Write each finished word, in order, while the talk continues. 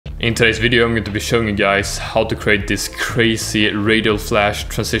In today's video, I'm going to be showing you guys how to create this crazy radial flash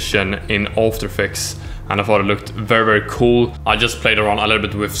transition in After Effects. And I thought it looked very cool. I just played around a little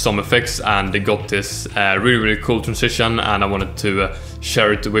bit with some effects and they got this really cool transition, and I wanted to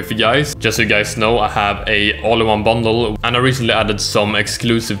share it with you guys. Just so you guys know, I have a all-in-one bundle, and I recently added some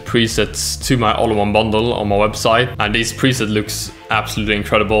exclusive presets to my all-in-one bundle on my website, and this preset looks absolutely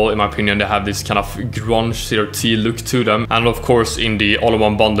incredible. In my opinion, they have this kind of grunge CRT look to them, and of course in the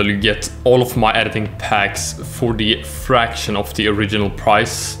all-in-one bundle you get all of my editing packs for the fraction of the original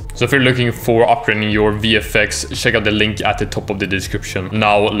price. So if you're looking for upgrading your VFX, check out the link at the top of the description.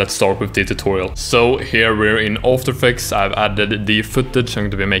 Now let's start with the tutorial. So here we're in After Effects. I've added the footage. I'm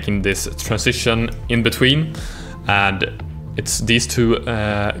going to be making this transition in between, and it's these two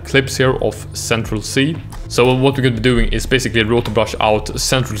clips here of Central C. So what we're going to be doing is basically Rotobrush out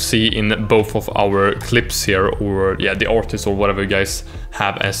Central C in both of our clips here, or yeah, the artist or whatever you guys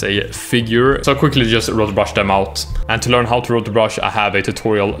have as a figure. So I'll quickly just Rotobrush them out. And to learn how to Rotobrush, I have a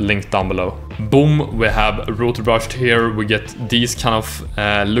tutorial linked down below. Boom, we have Rotobrushed here. We get these kind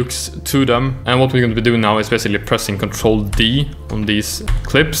of looks to them. And what we're going to be doing now is basically pressing Ctrl D on these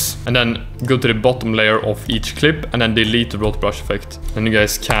clips, and then go to the bottom layer of each clip and then delete the Rotobrush effect. And you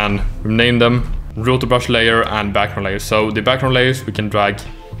guys can rename them Rotobrush layer and background layer. So the background layers we can drag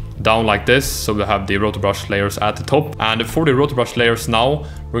down like this, so we have the Rotobrush layers at the top. And for the Rotobrush layers now,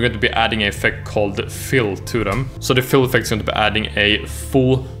 we're going to be adding an effect called fill to them. So the fill effect is going to be adding a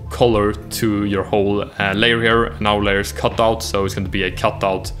full color to your whole layer here. And our layer is cut out, so it's going to be a cut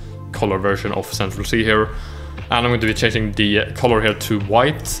out color version of Central C here. And I'm going to be changing the color here to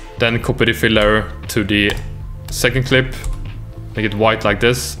white, then copy the fill layer to the second clip, make it white like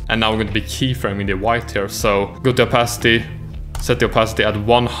this, and now we're going to be keyframing the white here. So go to opacity, set the opacity at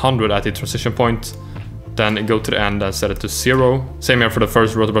 100 at the transition point, then go to the end and set it to 0. Same here for the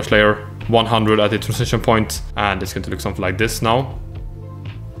first Rotobrush layer, 100 at the transition point, and it's going to look something like this now.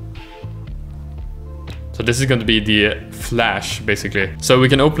 So this is going to be the flash basically. So we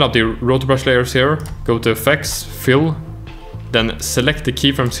can open up the Rotobrush layers here, go to effects, fill, then select the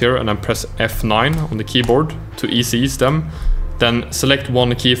keyframes here and then press F9 on the keyboard to ease them. Then select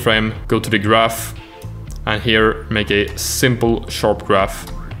one keyframe, go to the graph, and here make a simple sharp graph.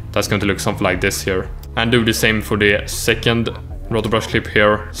 That's going to look something like this here. And do the same for the second Rotobrush clip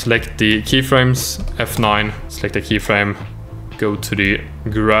here. Select the keyframes, F9, select the keyframe, go to the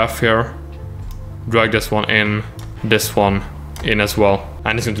graph here, drag this one in as well.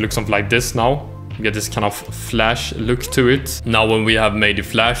 And it's going to look something like this now. You get this kind of flash look to it. Now when we have made the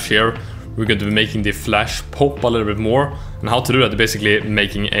flash here, we're going to be making the flash pop a little bit more. And how to do that is basically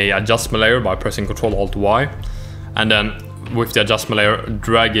making a adjustment layer by pressing Ctrl Alt Y. And then with the adjustment layer,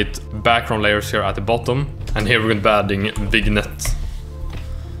 drag it background layers here at the bottom. And here we're going to be adding vignette.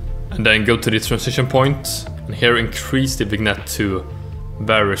 And then go to the transition point, and here increase the vignette to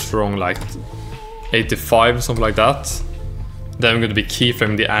very strong, like 85, something like that. Then we're going to be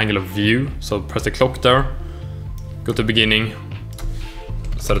keyframing the angle of view. So press the clock there, go to beginning,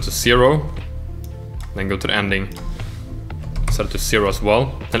 set it to 0, then go to the ending, set it to 0 as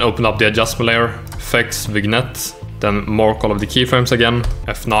well. Then open up the adjustment layer, effects, vignette, then mark all of the keyframes again,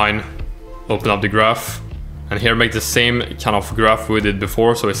 F9, open up the graph, and here make the same kind of graph we did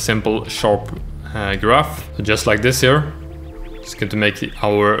before, so a simple sharp graph, so just like this here. It's going to make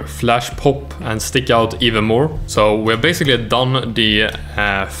our flash pop and stick out even more. So we're basically done the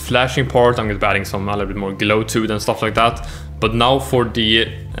flashing part. I'm going to be adding a little bit more glow to it and stuff like that. But now for the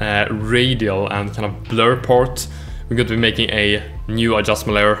radial and kind of blur part, we're going to be making a new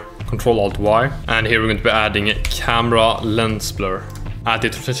adjustment layer, Ctrl Alt Y. And here we're going to be adding camera lens blur. At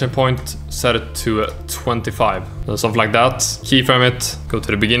the transition point, set it to 25. So something like that. Keyframe it, go to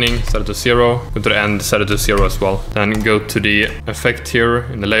the beginning, set it to 0. Go to the end, set it to 0 as well. Then go to the effect here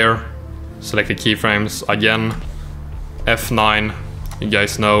in the layer, select the keyframes again, F9. You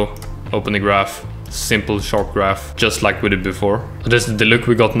guys know, open the graph, simple sharp graph, just like we did before. So this is the look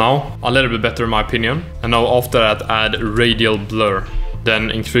we got now. A little bit better in my opinion. And now after that, add radial blur. Then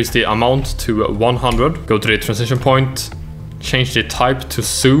increase the amount to 100. Go to the transition point, change the type to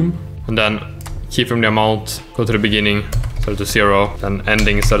zoom, and then keyframe the amount, go to the beginning, set it to 0, then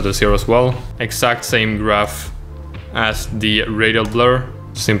ending, set it to 0 as well. Exact same graph as the radial blur,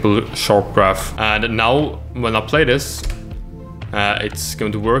 simple sharp graph. And now when I play this, it's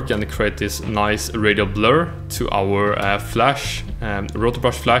going to work and create this nice radial blur to our flash,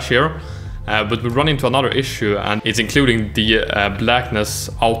 Rotobrush flash here. But we run into another issue, and it's including the blackness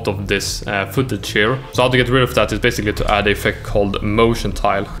out of this footage here. So how to get rid of that is basically to add an effect called motion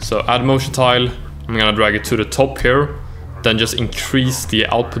tile. So add motion tile, I'm gonna drag it to the top here, then just increase the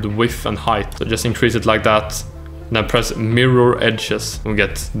output width and height. So just increase it like that. Then press mirror edges. We'll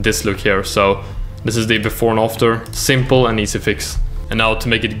get this look here. So this is the before and after. Simple and easy fix. And now to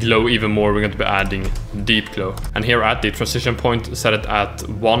make it glow even more, we're going to be adding deep glow. And here at the transition point, set it at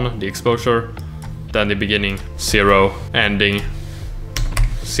 1, the exposure. Then the beginning 0, ending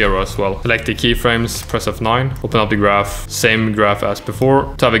 0 as well. Select the keyframes, press F9, open up the graph, same graph as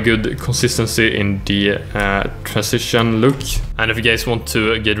before, to have a good consistency in the transition look. And if you guys want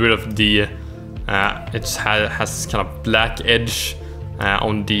to get rid of the, it has kind of black edge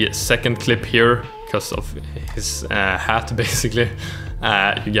on the second clip here, because of his hat basically,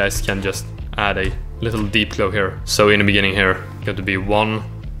 you guys can just add a little deep glow here. So in the beginning here, it's going to be 1,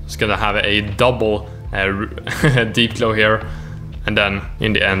 it's going to have a double deep glow here, and then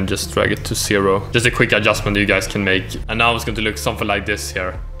in the end just drag it to 0. Just a quick adjustment you guys can make. And now it's going to look something like this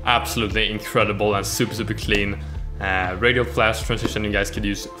here. Absolutely incredible and super clean. Radial flash transition you guys could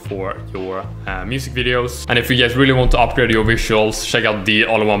use for your music videos. And if you guys really want to upgrade your visuals, check out the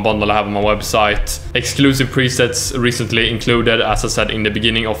all-in-one bundle I have on my website. Exclusive presets recently included, as I said in the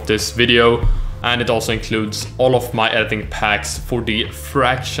beginning of this video. And it also includes all of my editing packs for the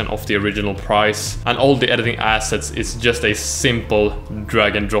fraction of the original price. And all the editing assets is just a simple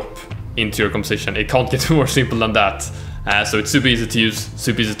drag and drop into your composition. It can't get more simple than that. So it's super easy to use,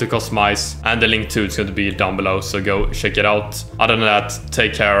 super easy to customize, and the link to it's going to be down below, so go check it out. Other than that,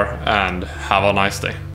 take care and have a nice day.